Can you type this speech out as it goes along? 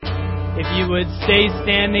if you would stay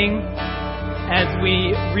standing as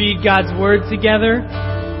we read God's Word together.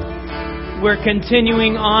 We're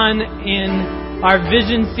continuing on in our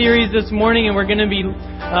vision series this morning, and we're going to be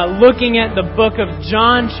looking at the book of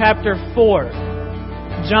John chapter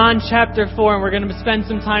 4. John chapter 4, and we're going to spend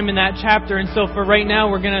some time in that chapter. And so for right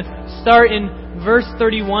now, we're going to start in verse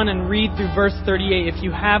 31 and read through verse 38. If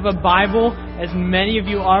you have a Bible, as many of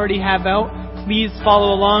you already have out, please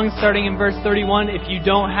follow along starting in verse 31. If you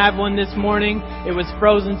don't have one this morning, it was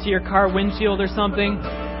frozen to your car windshield or something,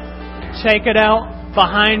 check it out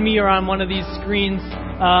behind me or on one of these screens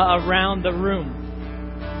around the room.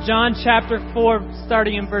 John chapter 4,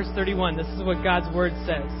 starting in verse 31. This is what God's Word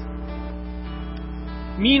says.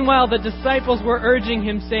 Meanwhile, the disciples were urging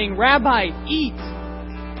him, saying, "Rabbi, eat."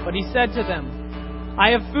 But he said to them,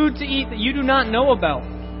 "I have food to eat that you do not know about."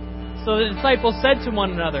 So the disciples said to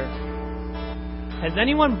one another, "Has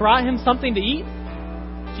anyone brought him something to eat?"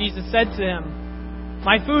 Jesus said to him,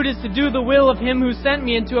 "My food is to do the will of him who sent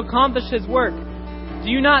me and to accomplish his work.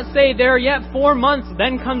 Do you not say, 'There are yet 4 months,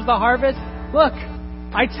 then comes the harvest'? Look,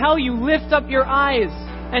 I tell you, lift up your eyes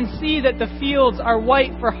and see that the fields are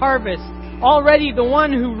white for harvest. Already the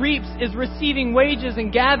one who reaps is receiving wages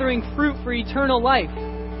and gathering fruit for eternal life,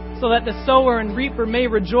 so that the sower and reaper may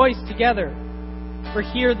rejoice together. For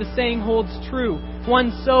here the saying holds true,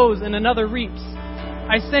 one sows and another reaps.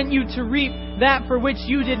 I sent you to reap that for which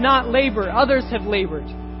you did not labor. Others have labored,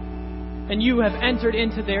 and you have entered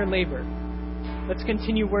into their labor." Let's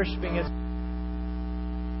continue worshiping as...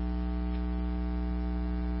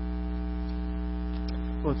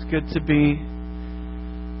 Well, it's good to be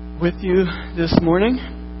with you this morning.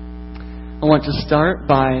 I want to start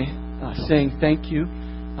by saying thank you.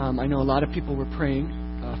 I know a lot of people were praying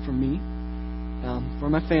for me, for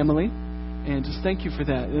my family, and just thank you for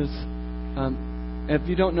that. It was, if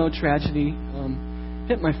you don't know, tragedy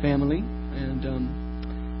hit my family, and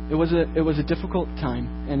it was a difficult time,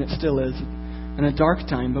 and it still is, and a dark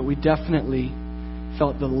time. But we definitely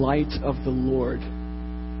felt the light of the Lord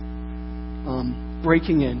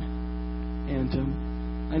breaking in, and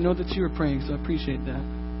I know that you were praying, so I appreciate that.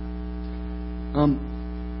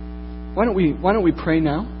 Why don't we pray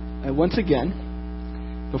now once again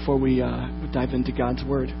before we dive into God's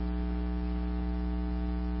Word.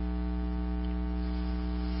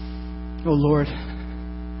 Oh Lord,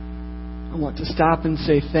 I want to stop and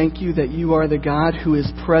say thank you that you are the God who is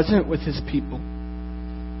present with His people.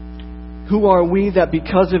 Who are we that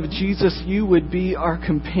because of Jesus you would be our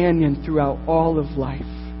companion throughout all of life?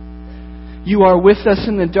 You are with us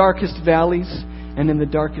in the darkest valleys and in the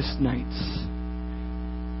darkest nights.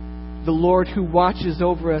 The Lord who watches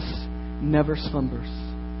over us never slumbers.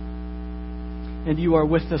 And you are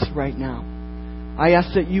with us right now. I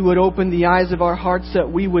ask that you would open the eyes of our hearts that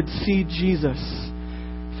we would see Jesus.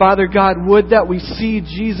 Father God, would that we see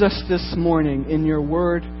Jesus this morning in your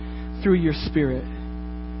Word through your Spirit.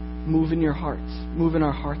 Move in your hearts. Move in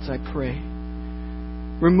our hearts, I pray.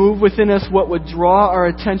 Remove within us what would draw our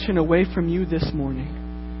attention away from you this morning.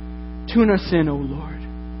 Tune us in, O Lord.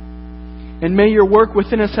 And may your work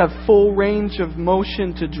within us have full range of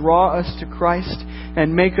motion to draw us to Christ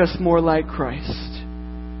and make us more like Christ.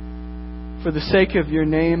 For the sake of your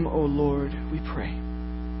name, O Lord, we pray.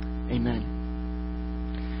 Amen.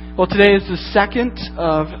 Well, today is the second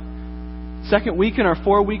week in our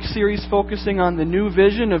 4-week series focusing on the new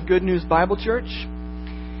vision of Good News Bible Church.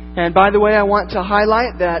 And by the way, I want to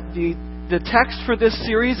highlight that the text for this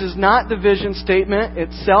series is not the vision statement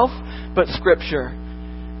itself, but Scripture.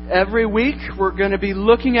 Every week, we're going to be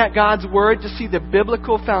looking at God's Word to see the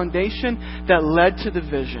biblical foundation that led to the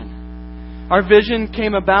vision. Our vision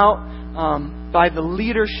came about by the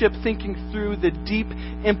leadership thinking through the deep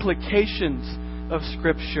implications of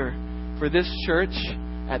Scripture for this church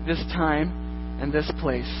at this time and this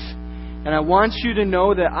place. And I want you to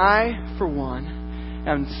know that I, for one,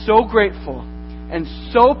 am so grateful and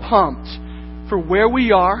so pumped for where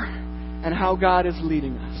we are and how God is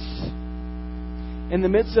leading us. In the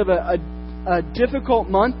midst of a difficult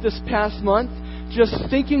month this past month, just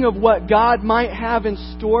thinking of what God might have in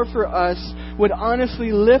store for us would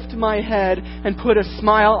honestly lift my head and put a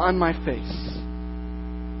smile on my face.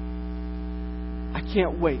 I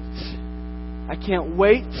can't wait. I can't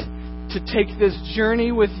wait to take this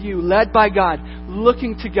journey with you, led by God,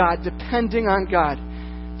 looking to God, depending on God,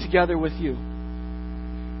 together with you.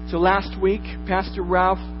 So last week, Pastor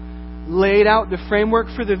Ralph laid out the framework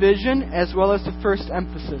for the vision as well as the first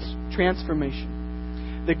emphasis,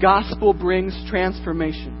 transformation. The gospel brings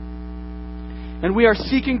transformation. And we are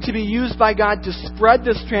seeking to be used by God to spread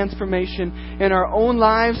this transformation in our own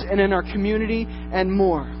lives and in our community and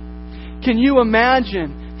more. Can you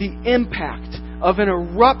imagine the impact of an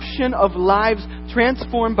eruption of lives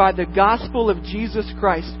transformed by the gospel of Jesus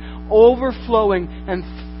Christ, overflowing and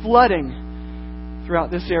flooding throughout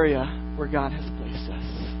this area where God has placed us.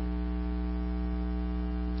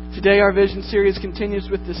 Today our Vision series continues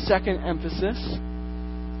with the second emphasis,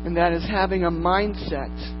 and that is having a mindset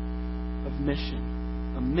of mission,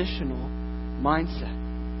 a missional mindset.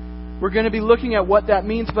 We're going to be looking at what that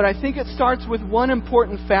means, but I think it starts with one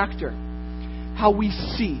important factor: how we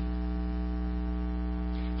see.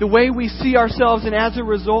 The way we see ourselves, and as a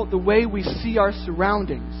result, the way we see our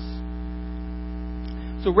surroundings.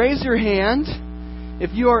 So raise your hand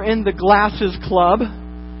if you are in the glasses club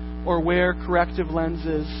or wear corrective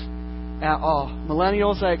lenses at all.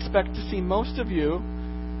 Millennials, I expect to see most of you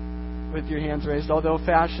with your hands raised, although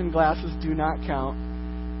fashion glasses do not count,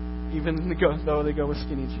 even though they go with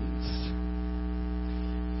skinny jeans.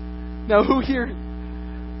 Now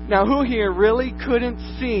who here really couldn't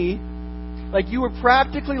see? Like you were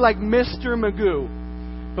practically like Mr. Magoo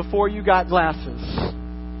before you got glasses.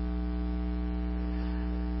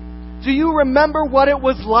 Do you remember what it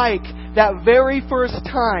was like that very first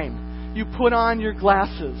time you put on your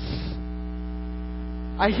glasses?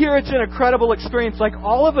 I hear it's an incredible experience. Like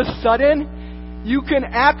all of a sudden, you can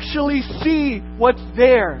actually see what's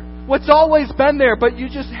there. What's always been there, but you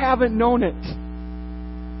just haven't known it.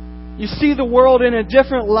 You see the world in a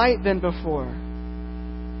different light than before.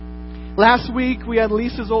 Last week, we had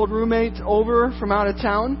Lisa's old roommate over from out of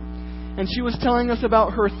town, and she was telling us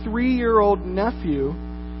about her 3-year-old nephew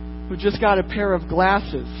who just got a pair of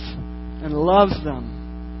glasses and loves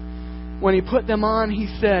them. When he put them on, he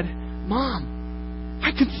said, "Mom,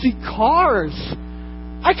 I could see cars.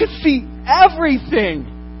 I could see everything."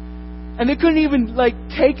 And they couldn't even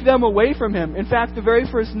take them away from him. In fact, the very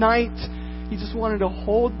first night, he just wanted to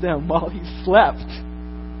hold them while he slept.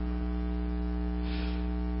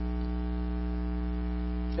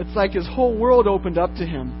 It's like his whole world opened up to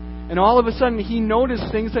him. And all of a sudden, he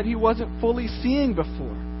noticed things that he wasn't fully seeing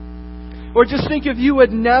before. Or just think if you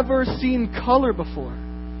had never seen color before.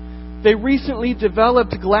 They recently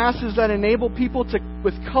developed glasses that enable people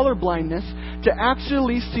with color blindness to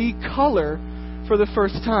actually see color for the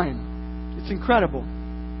first time. It's incredible.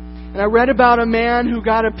 And I read about a man who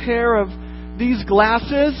got a pair of these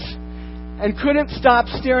glasses and couldn't stop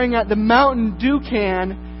staring at the Mountain Dew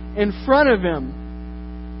can in front of him.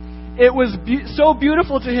 It was so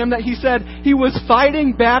beautiful to him that he said he was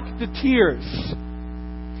fighting back the tears.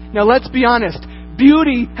 Now let's be honest.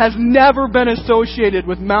 Beauty has never been associated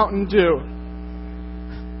with Mountain Dew.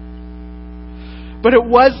 But it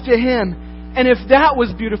was to him. And if that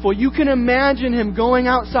was beautiful, you can imagine him going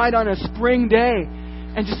outside on a spring day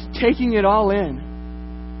and just taking it all in.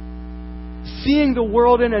 Seeing the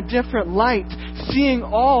world in a different light. Seeing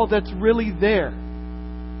all that's really there.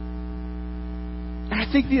 And I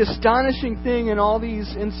think the astonishing thing in all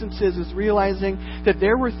these instances is realizing that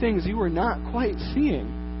there were things you were not quite seeing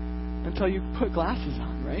until you put glasses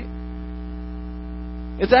on, right?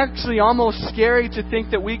 It's actually almost scary to think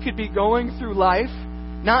that we could be going through life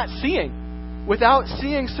not seeing, without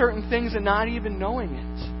seeing certain things and not even knowing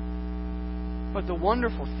it. But the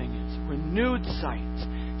wonderful thing is, renewed sight,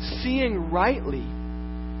 seeing rightly,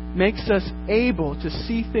 makes us able to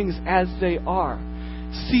see things as they are.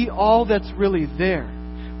 See all that's really there.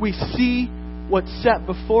 We see what's set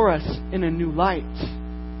before us in a new light.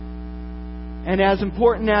 And as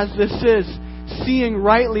important as this is, seeing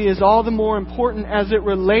rightly is all the more important as it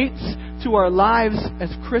relates to our lives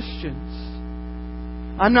as Christians.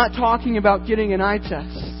 I'm not talking about getting an eye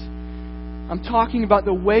test. I'm talking about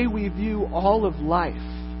the way we view all of life.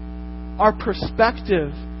 Our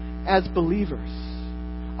perspective as believers.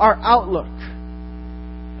 Our outlook.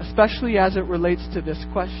 Especially as it relates to this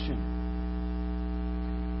question.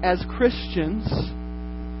 As Christians,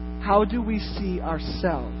 how do we see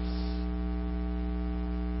ourselves?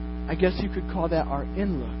 I guess you could call that our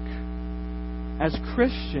in-look. As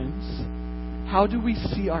Christians, how do we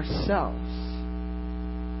see ourselves?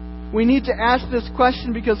 We need to ask this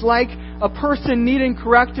question because like a person needing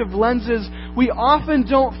corrective lenses, we often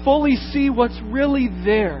don't fully see what's really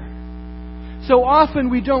there. So often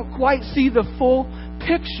we don't quite see the full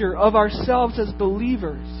picture of ourselves as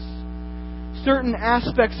believers. Certain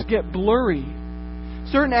aspects get blurry.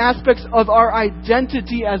 Certain aspects of our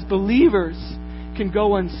identity as believers can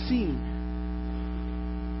go unseen.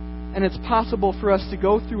 And it's possible for us to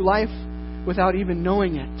go through life without even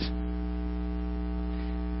knowing it.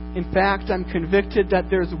 In fact, I'm convicted that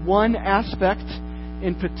there's one aspect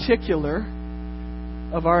in particular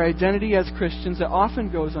of our identity as Christians that often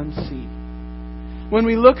goes unseen. when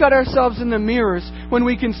we look at ourselves in the mirrors, when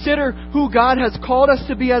we consider who God has called us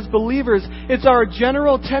to be as believers, it's our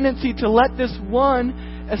general tendency to let this one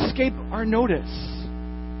escape our notice.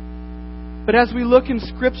 But as we look in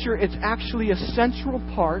Scripture, it's actually a central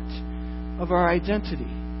part of our identity.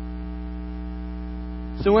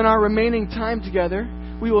 So in our remaining time together,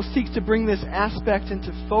 we will seek to bring this aspect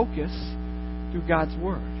into focus through God's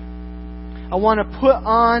Word. I want to put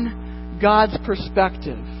on God's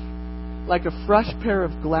perspective like a fresh pair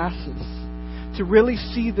of glasses to really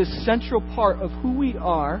see the central part of who we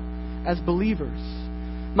are as believers.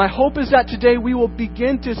 My hope is that today we will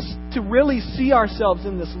begin to really see ourselves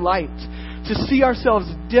in this light, to see ourselves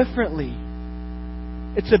differently.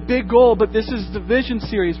 It's a big goal, but this is the Vision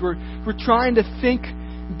series. We're trying to think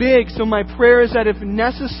big, so my prayer is that if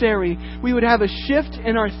necessary, we would have a shift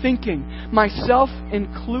in our thinking, myself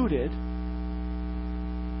included,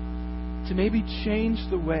 to maybe change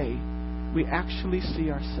the way we actually see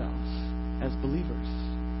ourselves as believers.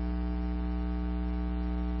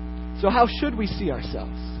 So how should we see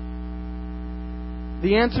ourselves?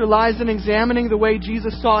 The answer lies in examining the way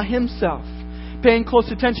Jesus saw Himself, paying close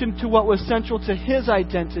attention to what was central to His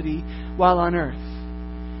identity while on earth.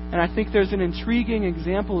 And I think there's an intriguing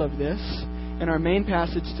example of this in our main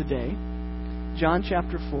passage today, John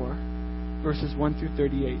chapter 4, verses 1 through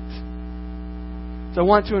 38. So I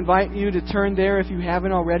want to invite you to turn there if you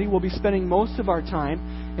haven't already. We'll be spending most of our time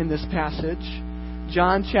in this passage.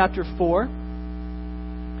 John chapter 4,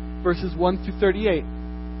 verses 1 through 38.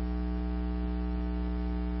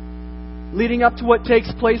 Leading up to what takes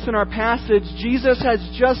place in our passage, Jesus has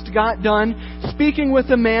just got done speaking with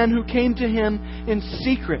a man who came to Him in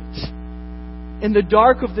secret, in the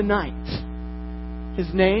dark of the night.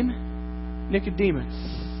 His name,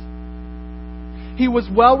 Nicodemus. He was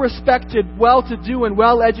well-respected, well-to-do, and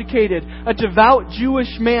well-educated, a devout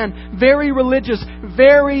Jewish man, very religious,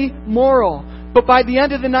 very moral. But by the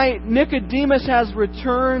end of the night, Nicodemus has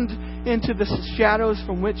returned into the shadows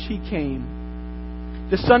from which he came.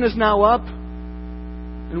 The sun is now up,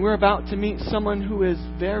 and we're about to meet someone who is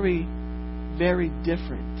very, very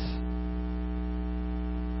different.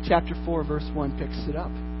 Chapter 4, verse 1 picks it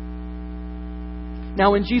up.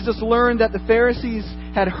 Now when Jesus learned that the Pharisees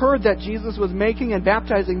had heard that Jesus was making and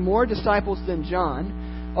baptizing more disciples than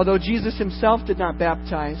John, although Jesus Himself did not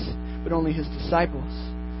baptize, but only His disciples,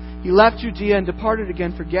 He left Judea and departed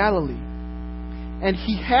again for Galilee. And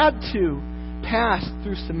He had to pass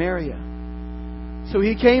through Samaria. So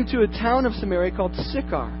He came to a town of Samaria called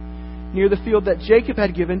Sychar, near the field that Jacob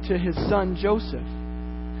had given to his son Joseph.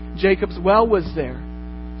 Jacob's well was there.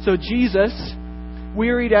 So Jesus,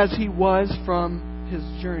 wearied as He was from His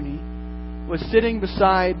journey, was sitting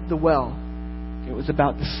beside the well. It was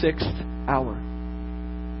about the 6th hour.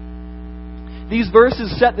 These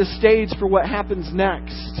verses set the stage for what happens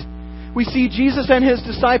next. We see Jesus and His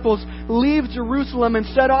disciples leave Jerusalem and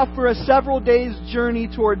set off for a several days' journey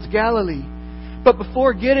towards Galilee. But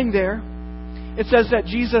before getting there, it says that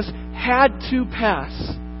Jesus had to pass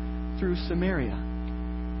through Samaria.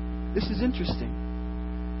 This is interesting.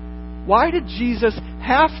 Why did Jesus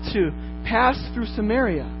have to pass through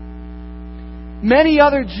Samaria? Many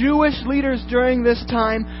other Jewish leaders during this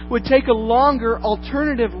time would take a longer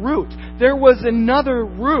alternative route. There was another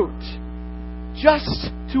route just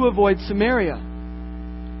to avoid Samaria.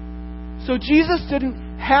 So Jesus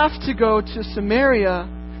didn't have to go to Samaria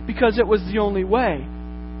because it was the only way.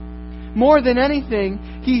 More than anything,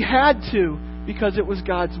 He had to because it was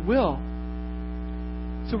God's will.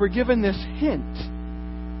 So we're given this hint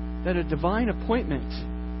that a divine appointment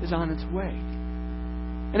is on its way.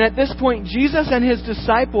 And at this point, Jesus and His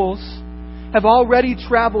disciples have already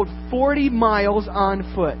traveled 40 miles on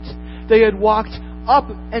foot. They had walked up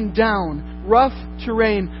and down rough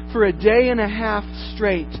terrain for a day and a half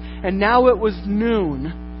straight. And now it was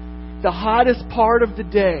noon, the hottest part of the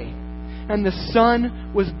day, and the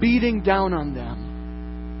sun was beating down on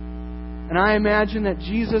them. And I imagine that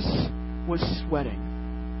Jesus was sweating.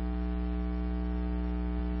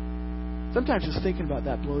 Sometimes just thinking about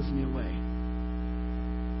that blows me away.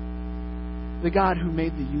 The God who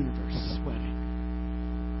made the universe sweating.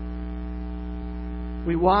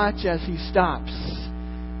 We watch as He stops,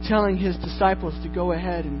 telling His disciples to go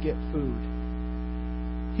ahead and get food.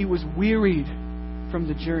 He was wearied from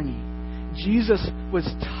the journey. Jesus was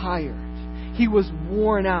tired. He was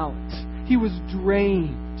worn out. He was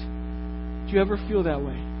drained. Do you ever feel that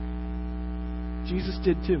way? Jesus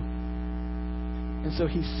did too. And so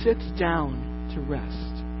He sits down to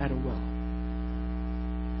rest at a well.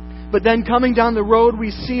 But then coming down the road,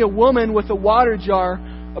 we see a woman with a water jar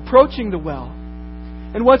approaching the well.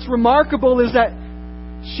 And what's remarkable is that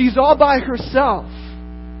she's all by herself.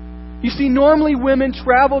 You see, normally women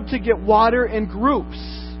traveled to get water in groups.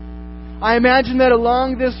 I imagine that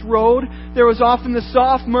along this road, there was often the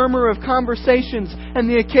soft murmur of conversations and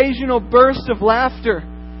the occasional burst of laughter.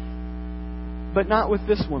 But not with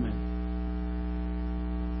this woman.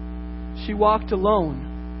 She walked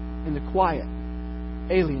alone in the quiet,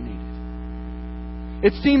 alienated.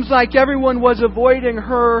 It seems like everyone was avoiding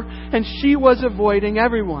her and she was avoiding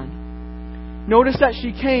everyone. Notice that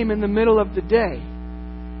she came in the middle of the day.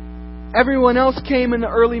 Everyone else came in the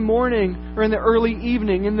early morning or in the early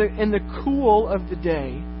evening, in the cool of the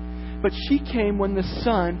day. But she came when the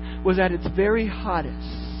sun was at its very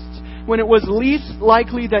hottest, when it was least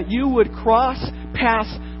likely that you would cross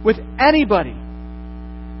paths with anybody.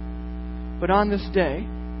 But on this day,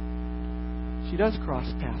 she does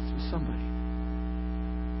cross paths with somebody.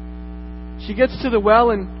 She gets to the well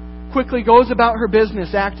and quickly goes about her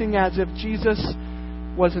business, acting as if Jesus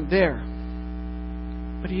wasn't there.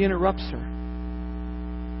 But He interrupts her.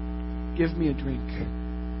 Give me a drink.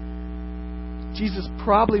 Jesus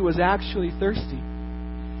probably was actually thirsty.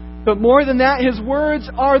 But more than that, His words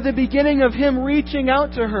are the beginning of Him reaching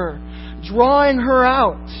out to her, drawing her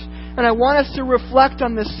out. And I want us to reflect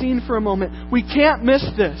on this scene for a moment. We can't miss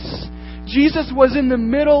this. Jesus was in the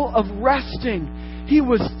middle of resting. He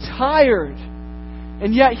was tired.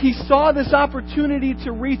 And yet He saw this opportunity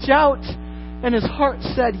to reach out, and His heart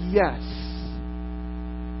said yes.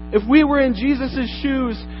 If we were in Jesus'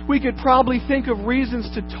 shoes, we could probably think of reasons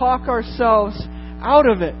to talk ourselves out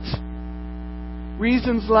of it.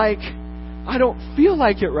 Reasons like, I don't feel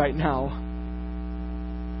like it right now.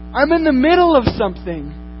 I'm in the middle of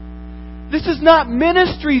something. This is not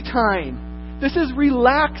ministry time. This is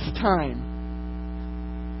relaxed time.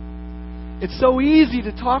 It's so easy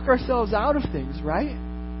to talk ourselves out of things, right?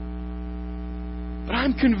 But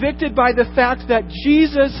I'm convicted by the fact that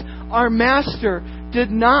Jesus, our Master, did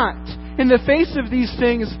not. In the face of these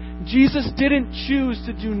things, Jesus didn't choose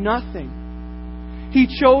to do nothing. He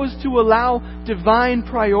chose to allow divine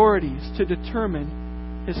priorities to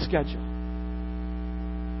determine His schedule.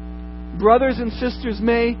 Brothers and sisters,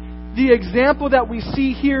 may the example that we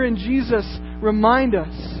see here in Jesus remind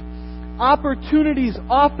us, opportunities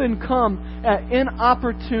often come at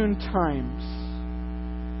inopportune times.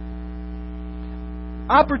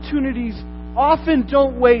 Opportunities often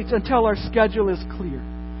don't wait until our schedule is clear.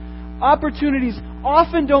 Opportunities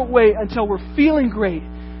often don't wait until we're feeling great,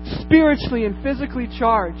 spiritually and physically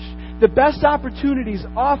charged. The best opportunities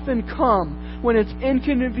often come when it's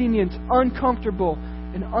inconvenient, uncomfortable,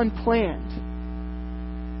 and unplanned.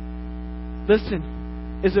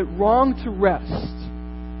 Listen, is it wrong to rest?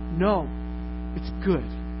 No, it's good.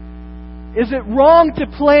 Is it wrong to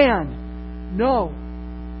plan? No,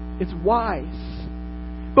 it's wise.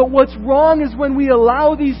 But what's wrong is when we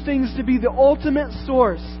allow these things to be the ultimate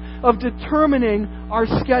source of determining our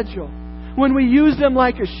schedule. When we use them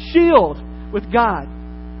like a shield with God.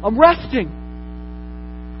 I'm resting.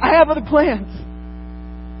 I have other plans.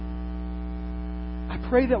 I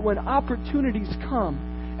pray that when opportunities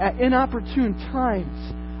come at inopportune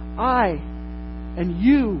times, I and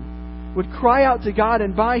you would cry out to God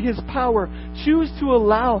and by His power choose to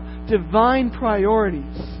allow divine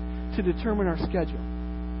priorities to determine our schedule.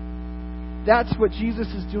 That's what Jesus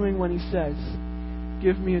is doing when He says,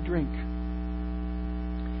 give me a drink.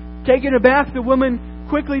 Taken aback, the woman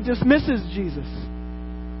quickly dismisses Jesus.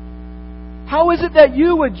 How is it that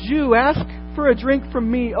you, a Jew, ask for a drink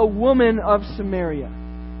from me, a woman of Samaria?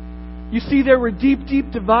 You see, there were deep,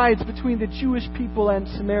 deep divides between the Jewish people and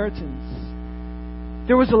Samaritans.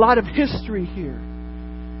 There was a lot of history here.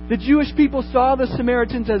 The Jewish people saw the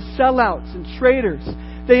Samaritans as sellouts and traitors.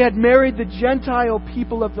 They had married the Gentile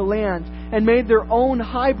people of the land and made their own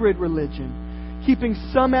hybrid religion, keeping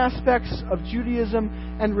some aspects of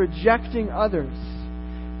Judaism and rejecting others.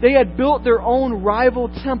 They had built their own rival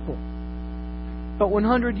temple. But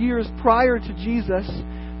 100 years prior to Jesus,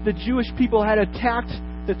 the Jewish people had attacked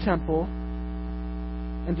the temple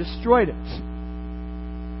and destroyed it.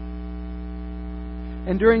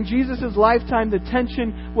 And during Jesus' lifetime, the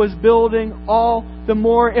tension was building all the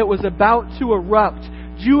more. It was about to erupt.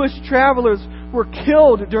 Jewish travelers were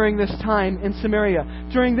killed during this time in Samaria.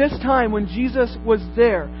 During this time when Jesus was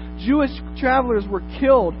there, Jewish travelers were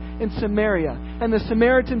killed in Samaria. And the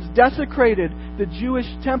Samaritans desecrated the Jewish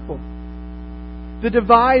temple. The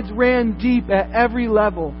divides ran deep at every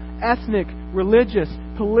level: ethnic, religious,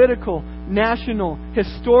 political, national,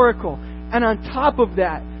 historical. And on top of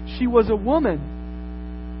that, she was a woman.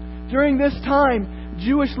 During this time,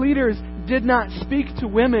 Jewish leaders did not speak to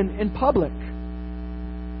women in public.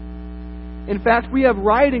 In fact, we have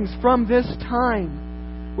writings from this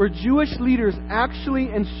time where Jewish leaders actually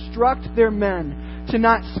instruct their men to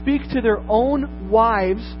not speak to their own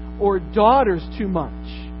wives or daughters too much,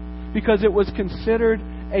 because it was considered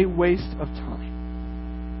a waste of time.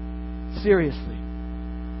 Seriously.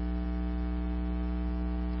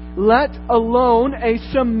 Let alone a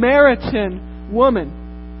Samaritan woman.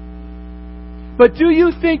 But do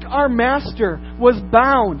you think our Master was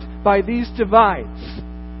bound by these divides?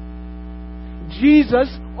 Jesus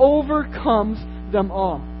overcomes them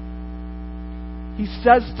all. He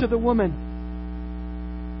says to the woman,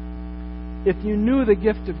 if you knew the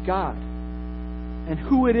gift of God and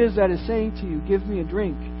who it is that is saying to you, give me a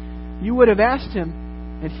drink, you would have asked Him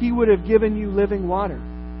and He would have given you living water.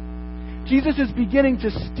 Jesus is beginning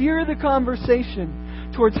to steer the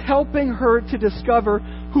conversation towards helping her to discover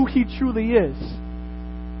who He truly is.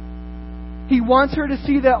 He wants her to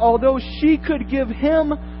see that although she could give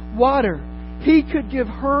Him water, He could give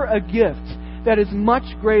her a gift that is much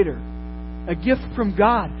greater. A gift from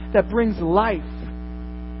God that brings life.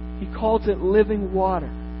 He calls it living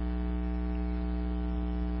water.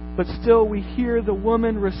 But still we hear the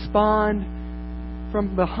woman respond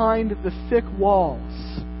from behind the thick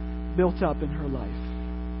walls built up in her life.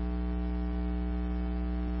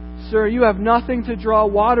 Sir, you have nothing to draw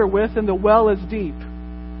water with, and the well is deep.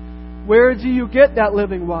 Where do you get that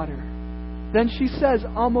living water? Then she says,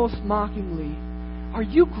 almost mockingly, are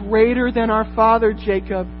you greater than our father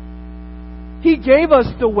Jacob? He gave us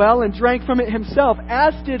the well and drank from it himself,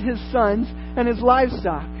 as did his sons and his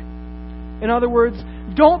livestock. In other words,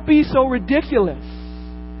 don't be so ridiculous.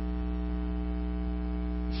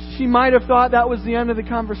 She might have thought that was the end of the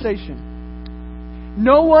conversation.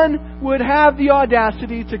 No one would have the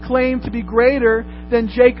audacity to claim to be greater than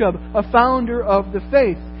Jacob, a founder of the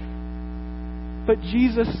faith. But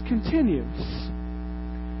Jesus continues.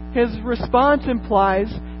 His response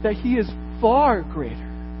implies that He is far greater.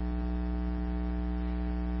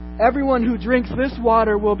 Everyone who drinks this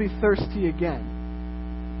water will be thirsty again.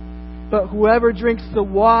 But whoever drinks the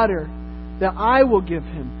water that I will give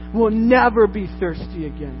him will never be thirsty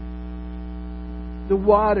again. The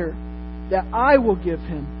water that I will give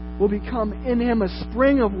him will become in him a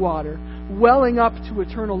spring of water welling up to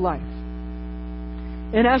eternal life.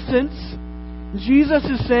 In essence, Jesus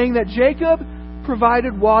is saying that Jacob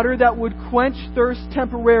provided water that would quench thirst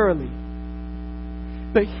temporarily.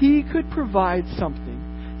 But He could provide something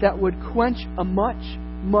that would quench a much,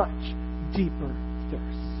 much deeper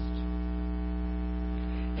thirst.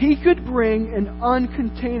 He could bring an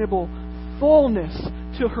uncontainable fullness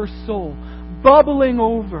to her soul, bubbling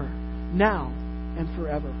over now and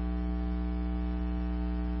forever.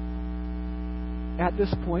 At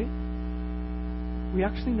this point, we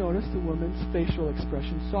actually notice the woman's facial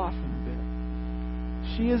expression soften a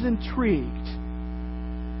bit. She is intrigued,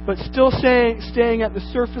 but still staying at the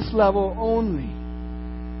surface level only.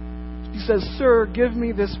 He says, Sir, give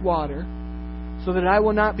me this water so that I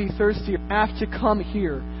will not be thirsty or have to come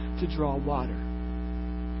here to draw water.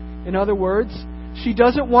 In other words, she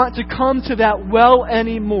doesn't want to come to that well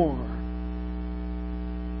anymore.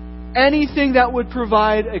 Anything that would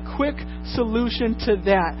provide a quick solution to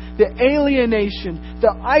that, the alienation,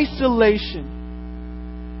 the isolation.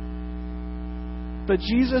 But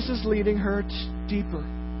Jesus is leading her deeper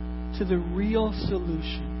to the real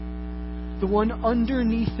solution. The one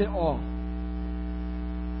underneath it all.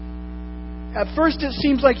 At first it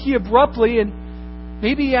seems like He abruptly and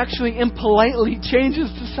maybe actually impolitely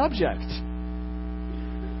changes the subject.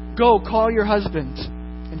 Go, call your husband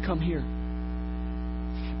and come here.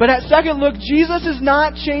 But at second look, Jesus is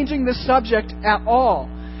not changing the subject at all.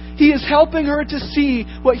 He is helping her to see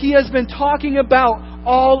what He has been talking about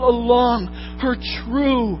all along. Her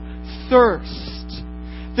true thirst.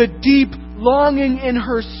 The deep longing in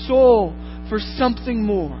her soul for something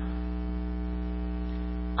more.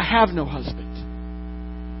 I have no husband,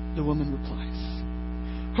 the woman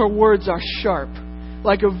replies. Her words are sharp,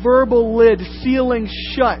 like a verbal lid sealing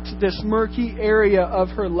shut this murky area of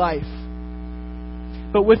her life.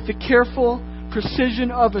 But with the careful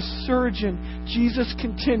precision of a surgeon, Jesus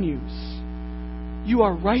continues, you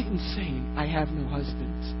are right in saying, I have no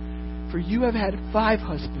husband. For you have had 5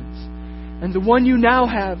 husbands, and the one you now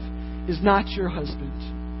have is not your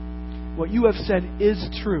husband. What you have said is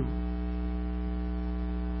true.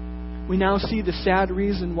 We now see the sad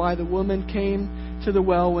reason why the woman came to the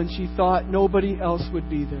well when she thought nobody else would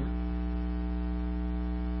be there.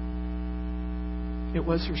 It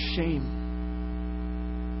was her shame.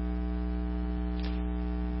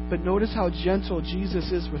 But notice how gentle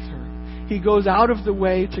Jesus is with her. He goes out of the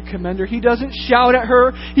way to commend her. He doesn't shout at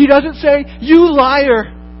her. He doesn't say, you liar.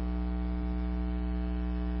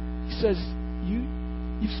 He says,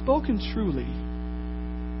 You've spoken truly.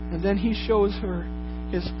 And then he shows her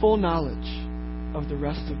his full knowledge of the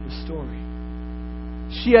rest of the story.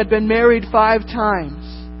 She had been married 5 times,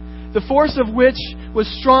 the force of which was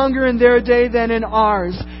stronger in their day than in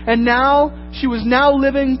ours. And now, she was now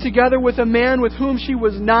living together with a man with whom she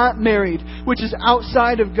was not married, which is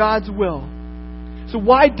outside of God's will. So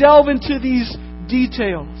why delve into these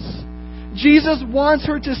details? Jesus wants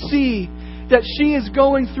her to see that she is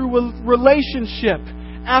going through relationship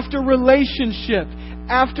after relationship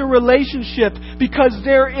after relationship because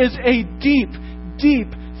there is a deep, deep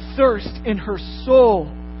thirst in her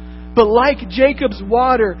soul. But like Jacob's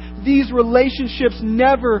water, these relationships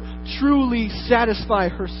never truly satisfy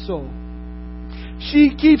her soul.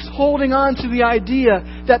 She keeps holding on to the idea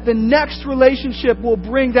that the next relationship will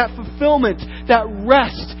bring that fulfillment, that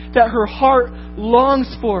rest that her heart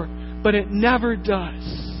longs for, but it never does.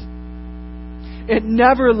 It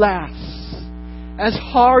never lasts. As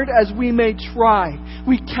hard as we may try,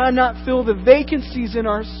 we cannot fill the vacancies in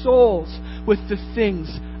our souls with the things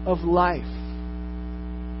of life.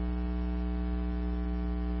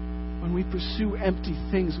 When we pursue empty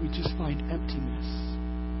things, we just find emptiness.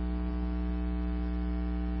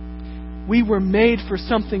 We were made for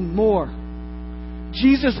something more.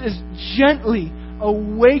 Jesus is gently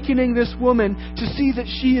awakening this woman to see that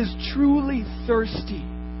she is truly thirsty.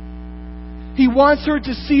 He wants her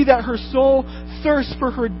to see that her soul thirsts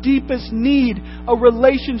for her deepest need, a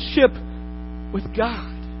relationship with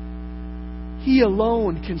God. He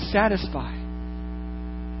alone can satisfy.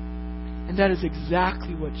 And that is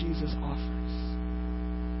exactly what Jesus offers.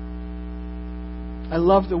 I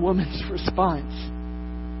love the woman's response.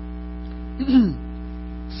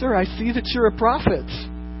 Sir, I see that you're a prophet.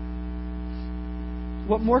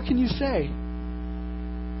 What more can you say?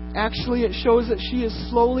 Actually, it shows that she is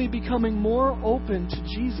slowly becoming more open to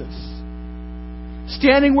Jesus.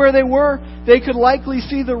 Standing where they were, they could likely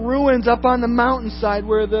see the ruins up on the mountainside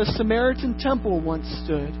where the Samaritan temple once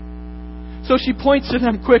stood. So she points to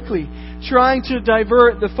them quickly, trying to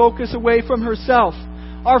divert the focus away from herself.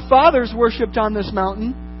 Our fathers worshipped on this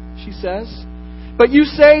mountain, she says. But you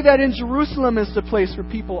say that in Jerusalem is the place where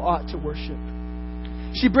people ought to worship.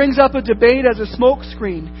 She brings up a debate as a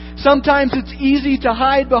smokescreen. Sometimes it's easy to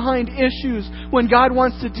hide behind issues when God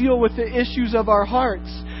wants to deal with the issues of our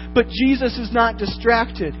hearts. But Jesus is not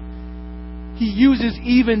distracted. He uses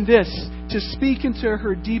even this to speak into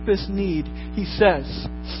her deepest need. He says,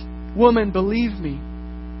 "Woman, believe me,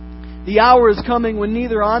 the hour is coming when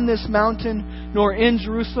neither on this mountain nor in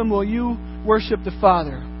Jerusalem will you worship the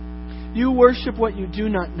Father. You worship what you do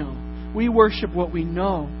not know. We worship what we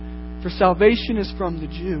know, for salvation is from the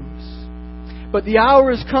Jews. But the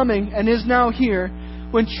hour is coming and is now here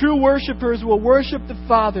when true worshipers will worship the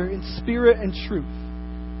Father in spirit and truth.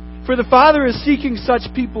 For the Father is seeking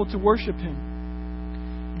such people to worship Him.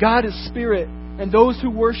 God is spirit, and those who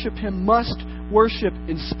worship Him must worship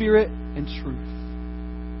in spirit and truth."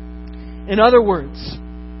 In other words,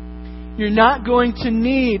 you're not going to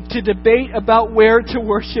need to debate about where to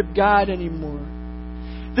worship God anymore.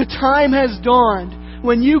 The time has dawned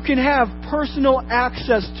when you can have personal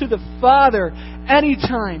access to the Father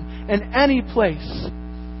anytime and any place.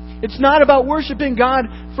 It's not about worshiping God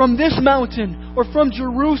from this mountain or from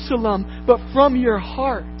Jerusalem, but from your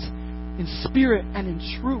heart, in spirit and in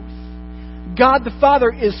truth. God the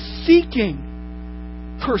Father is seeking,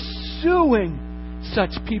 pursuing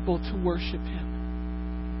such people to worship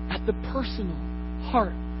Him at the personal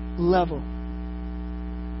heart level.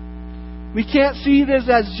 We can't see this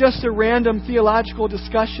as just a random theological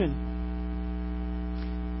discussion.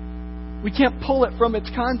 We can't pull it from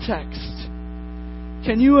its context.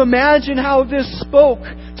 Can you imagine how this spoke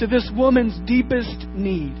to this woman's deepest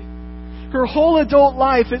need? Her whole adult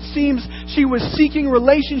life, it seems she was seeking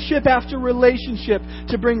relationship after relationship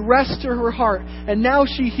to bring rest to her heart. And now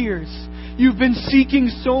she hears, you've been seeking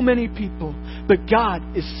so many people, but God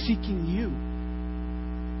is seeking you.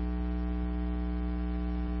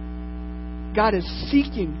 God is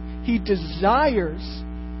seeking. He desires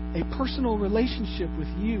a personal relationship with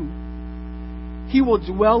you. He will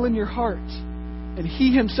dwell in your heart. And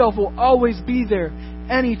He Himself will always be there,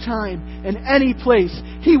 anytime and any place.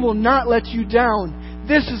 He will not let you down.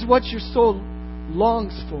 This is what your soul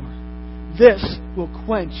longs for. This will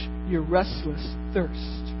quench your restless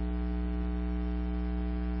thirst.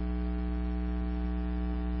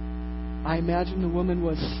 I imagine the woman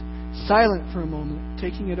was silent for a moment,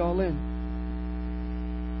 taking it all in.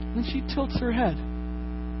 Then she tilts her head,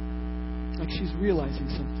 like she's realizing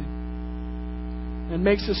something, and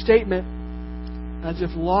makes a statement as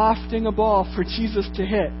if lofting a ball for Jesus to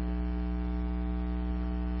hit.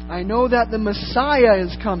 I know that the Messiah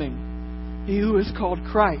is coming, He who is called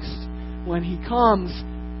Christ. When He comes,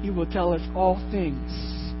 He will tell us all things.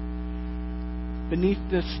 Beneath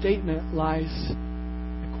this statement lies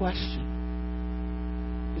a question.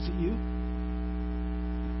 Is it you?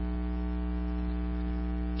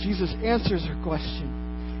 Jesus answers her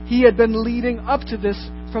question. He had been leading up to this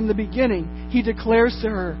from the beginning. He declares to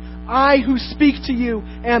her, I who speak to you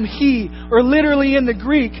am He. Or literally in the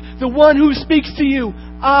Greek, the one who speaks to you,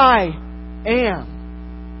 I am.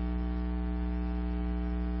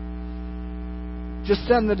 Just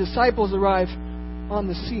then the disciples arrive on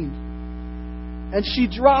the scene. And she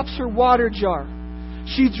drops her water jar.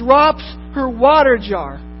 She drops her water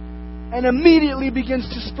jar and immediately begins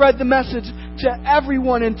to spread the message to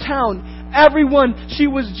everyone in town. Everyone she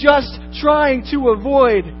was just trying to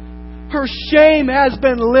avoid. Her shame has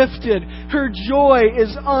been lifted. Her joy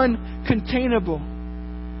is uncontainable.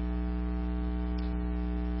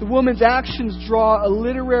 The woman's actions draw a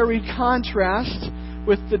literary contrast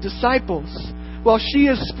with the disciples. While she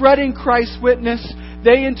is spreading Christ's witness,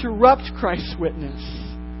 they interrupt Christ's witness.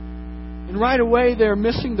 And right away they're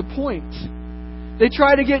missing the point. They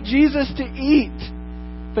try to get Jesus to eat,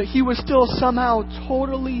 but He was still somehow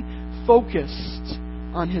totally focused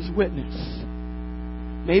on His witness.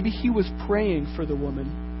 Maybe He was praying for the woman.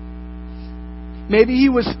 Maybe He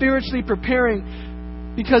was spiritually preparing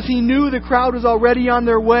because He knew the crowd was already on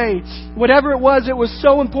their way. Whatever it was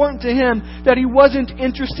so important to Him that He wasn't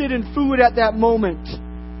interested in food at that moment.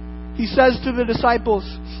 He says to the disciples,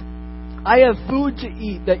 I have food to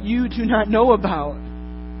eat that you do not know about.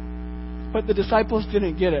 But the disciples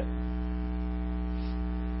didn't get it.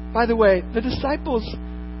 By the way, the disciples,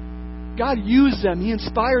 God used them. He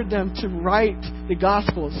inspired them to write the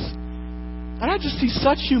Gospels. And I just see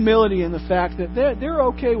such humility in the fact that they're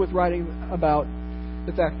okay with writing about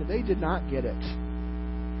the fact that they did not get it.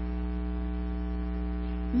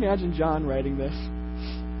 Imagine John writing this.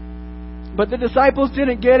 But the disciples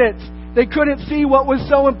didn't get it. They couldn't see what was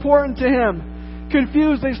so important to Him.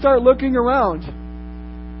 Confused, they start looking around.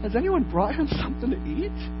 Has anyone brought Him something to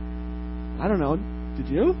eat? I don't know. Did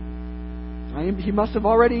you? He must have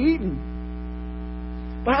already eaten.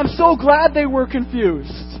 But I'm so glad they were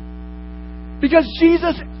confused. Because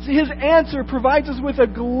Jesus, His answer provides us with a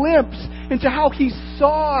glimpse into how He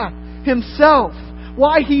saw Himself.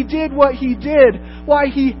 Why He did what He did. Why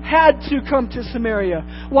He had to come to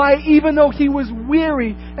Samaria. Why even though He was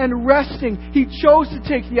weary and resting, He chose to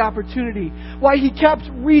take the opportunity. Why He kept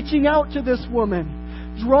reaching out to this woman,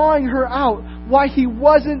 drawing her out. Why He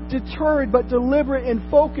wasn't deterred but deliberate and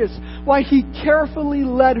focused. Why He carefully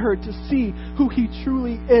led her to see who He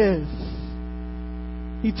truly is.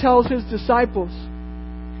 He tells His disciples,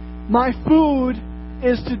 my food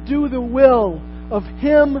is to do the will of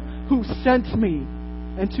Him who sent me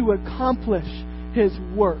and to accomplish His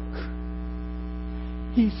work.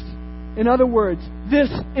 In other words, this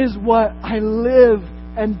is what I live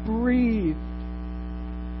and breathe.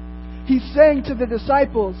 He's saying to the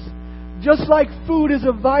disciples, just like food is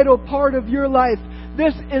a vital part of your life,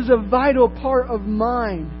 this is a vital part of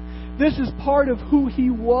mine. This is part of who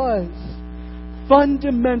He was.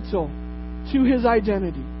 Fundamental to His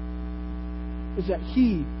identity is that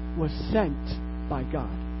He was sent by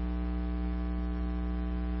God.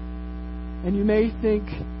 And you may think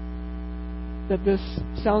that this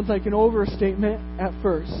sounds like an overstatement at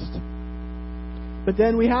first. But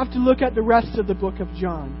then we have to look at the rest of the book of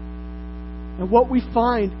John. And what we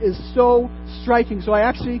find is so striking. So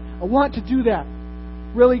I want to do that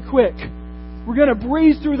really quick. We're going to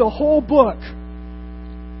breeze through the whole book.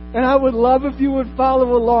 And I would love if you would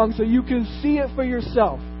follow along so you can see it for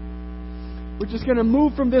yourself. We're just going to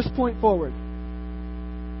move from this point forward.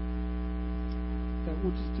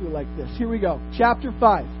 We'll just do it like this. Here we go. Chapter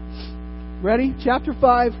 5. Ready? Chapter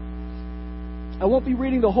 5. I won't be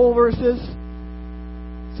reading the whole verses.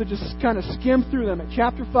 So just kind of skim through them. At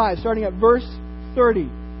chapter 5, starting at verse 30.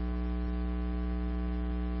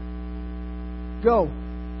 Go.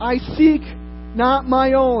 I seek not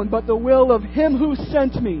my own, but the will of Him who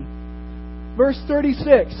sent me. Verse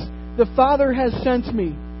 36. The Father has sent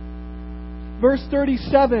me. Verse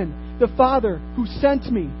 37. The Father who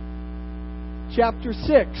sent me. Chapter 6.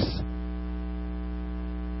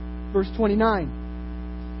 Verse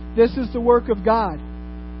 29. This is the work of God,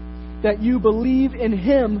 that you believe in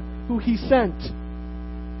Him who He sent.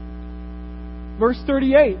 Verse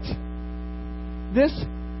 38. This,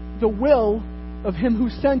 the will of Him who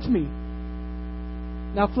sent me.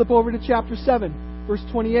 Now flip over to chapter 7, verse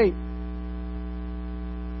 28.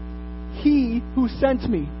 He who sent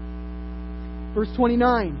me. Verse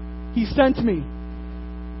 29. He sent me.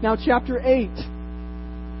 Now chapter 8.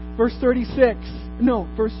 Verse 36. No,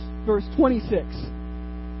 verse 26.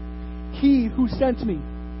 He who sent me.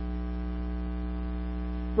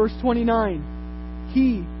 Verse 29.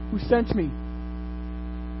 He who sent me.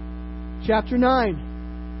 Chapter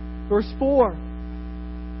 9. Verse 4.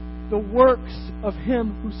 The works of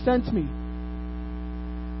Him who sent me.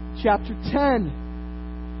 Chapter 10.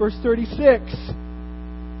 Verse 36.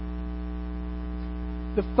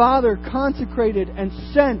 The Father consecrated and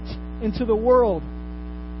sent into the world.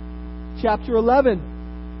 Chapter 11,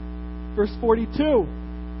 verse 42.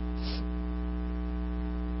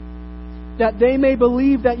 That they may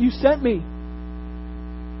believe that you sent me.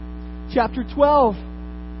 Chapter 12,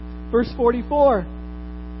 verse 44.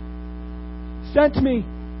 Sent me.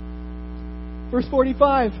 Verse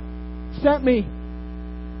 45. Sent me.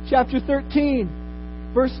 Chapter 13,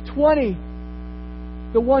 verse 20.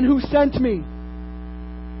 The one who sent me.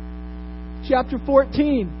 Chapter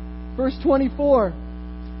 14, verse 24.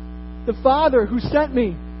 The Father who sent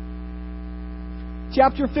me.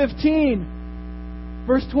 Chapter 15,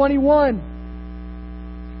 verse 21.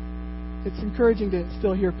 It's encouraging to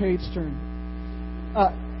still hear page turn.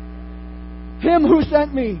 Him who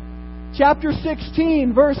sent me. Chapter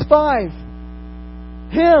 16, verse 5.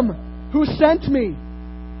 Him who sent me.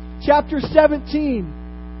 Chapter 17.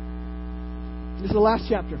 This is the last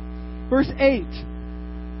chapter. Verse 8.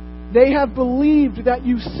 They have believed that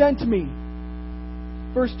you sent me.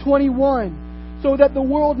 Verse 21. So that the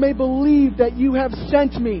world may believe that you have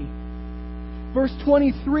sent me. Verse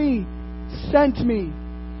 23. Sent me.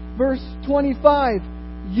 Verse 25.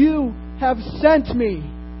 You have sent me.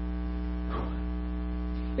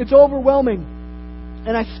 It's overwhelming.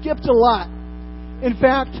 And I skipped a lot. In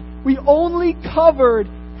fact, we only covered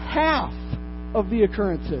half of the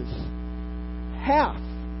occurrences. Half.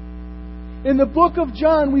 In the book of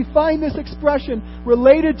John, we find this expression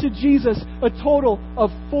related to Jesus a total of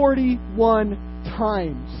 41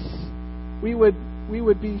 times. We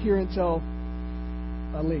would be here until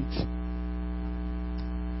late.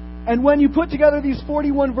 And when you put together these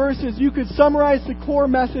 41 verses, you could summarize the core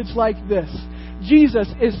message like this. Jesus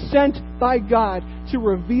is sent by God to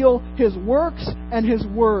reveal His works and His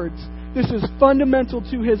words. This is fundamental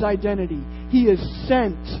to His identity. He is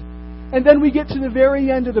sent. And then we get to the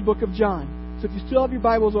very end of the book of John. So if you still have your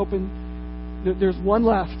Bibles open, there's one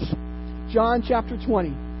left. John chapter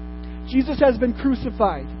 20. Jesus has been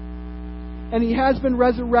crucified. And He has been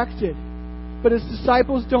resurrected. But His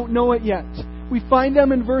disciples don't know it yet. We find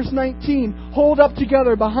them in verse 19, holed up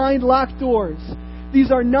together behind locked doors.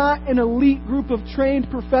 These are not an elite group of trained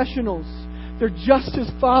professionals. They're just His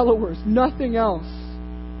followers, nothing else.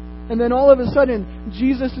 And then all of a sudden,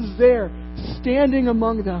 Jesus is there, standing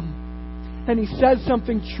among them. And He says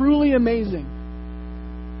something truly amazing.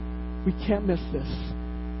 We can't miss this.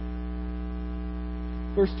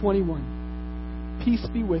 Verse 21. Peace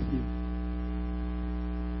be with you.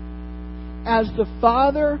 As the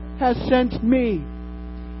Father has sent me,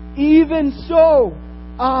 even so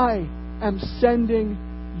I am sending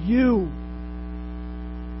you.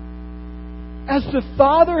 As the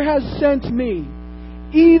Father has sent me,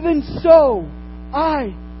 even so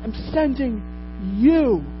I am sending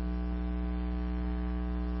you.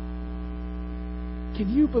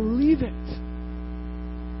 Can you believe it?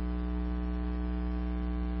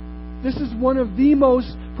 This is one of the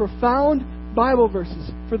most profound Bible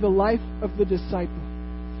verses for the life of the disciple.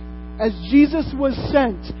 As Jesus was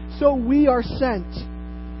sent, so we are sent.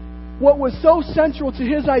 What was so central to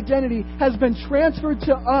His identity has been transferred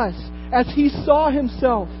to us as He saw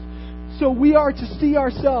Himself. So we are to see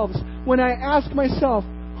ourselves. When I ask myself,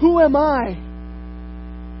 who am I?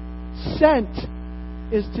 Sent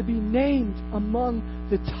is to be named among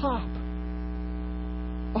the top.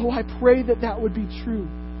 Oh, I pray that that would be true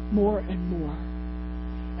more and more.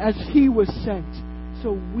 As He was sent,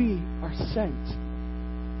 so we are sent.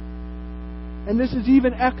 And this is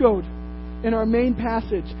even echoed in our main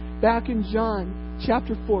passage back in John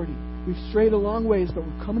chapter 40. We've strayed a long ways, but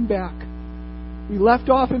we're coming back. We left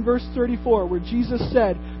off in verse 34 where Jesus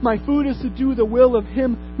said, "My food is to do the will of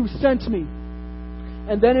Him who sent me."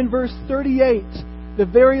 And then in verse 38, the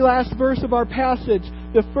very last verse of our passage,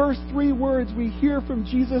 the first three words we hear from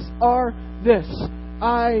Jesus are this: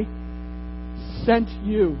 I sent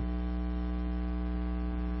you.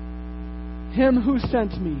 Him who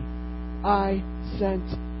sent me, I sent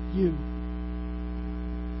you.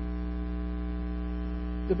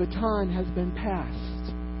 The baton has been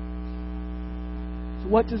passed. So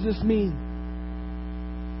what does this mean?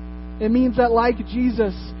 It means that like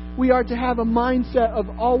Jesus, we are to have a mindset of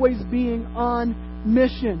always being on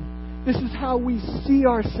mission. This is how we see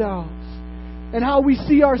ourselves. and how we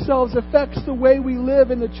see ourselves affects the way we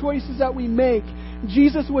live and the choices that we make.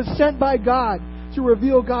 Jesus was sent by God to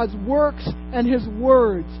reveal God's works and His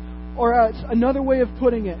words. Or as another way of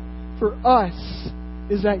putting it, for us,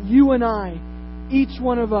 is that you and I, each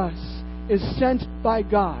one of us, is sent by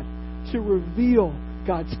God to reveal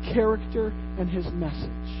God's character and His message.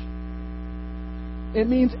 It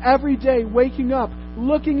means every day waking up,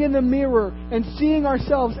 looking in the mirror, and seeing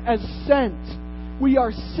ourselves as sent. We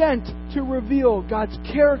are sent to reveal God's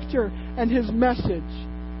character and His message.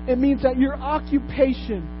 It means that your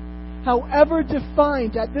occupation, however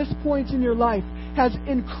defined at this point in your life, has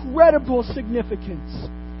incredible significance.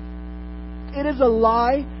 It is a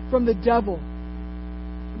lie from the devil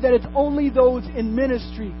that it's only those in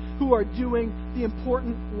ministry who are doing the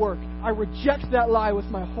important work. I reject that lie with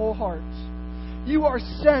my whole heart. You are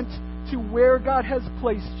sent to where God has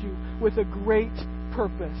placed you with a great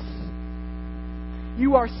purpose.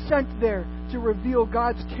 You are sent there to reveal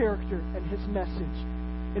God's character and His message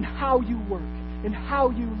in how you work, in how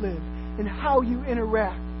you live, in how you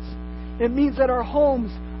interact. It means that our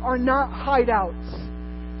homes are not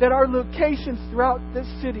hideouts, that our locations throughout this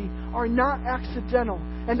city are not accidental,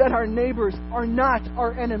 and that our neighbors are not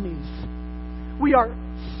our enemies. We are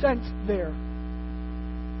sent there.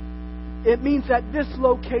 It means that this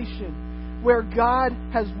location, where God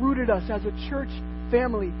has rooted us as a church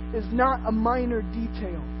family, is not a minor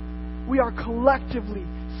detail. We are collectively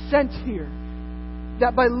sent here.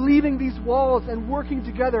 That by leaving these walls and working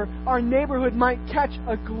together, our neighborhood might catch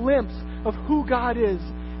a glimpse of who God is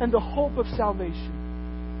and the hope of salvation.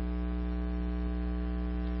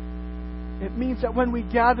 It means that when we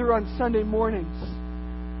gather on Sunday mornings,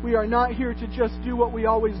 we are not here to just do what we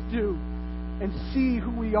always do and see who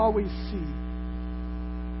we always see.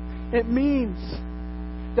 It means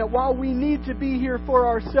that while we need to be here for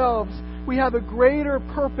ourselves, we have a greater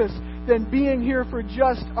purpose than being here for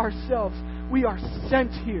just ourselves. We are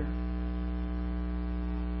sent here.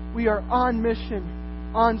 We are on mission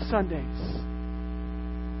on Sundays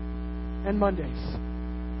and Mondays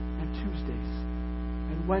and Tuesdays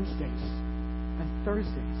and Wednesdays and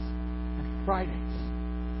Thursdays and Fridays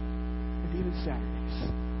and even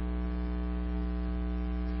Saturdays.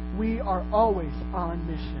 We are always on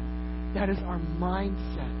mission. That is our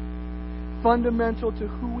mindset. Fundamental to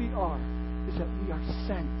who we are is that we are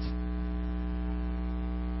sent.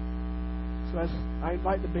 So as I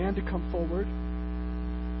invite the band to come forward,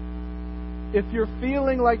 if you're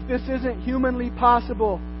feeling like this isn't humanly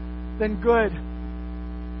possible, then good.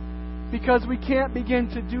 Because we can't begin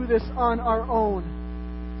to do this on our own.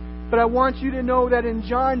 But I want you to know that in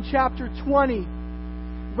John chapter 20,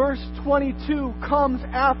 verse 22 comes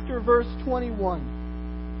after verse 21.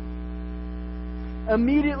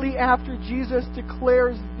 Immediately after Jesus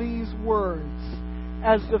declares these words,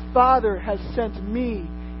 "As the Father has sent me,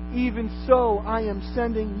 even so I am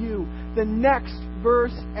sending you," the next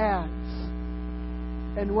verse adds,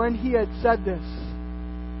 "And when He had said this,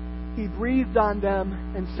 He breathed on them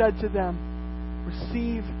and said to them,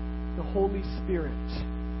 'Receive the Holy Spirit.'"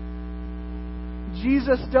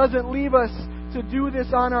 Jesus doesn't leave us to do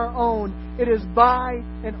this on our own. It is by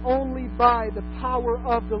and only by the power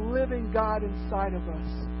of the living God inside of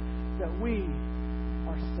us that we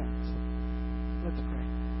are sent. Let's pray.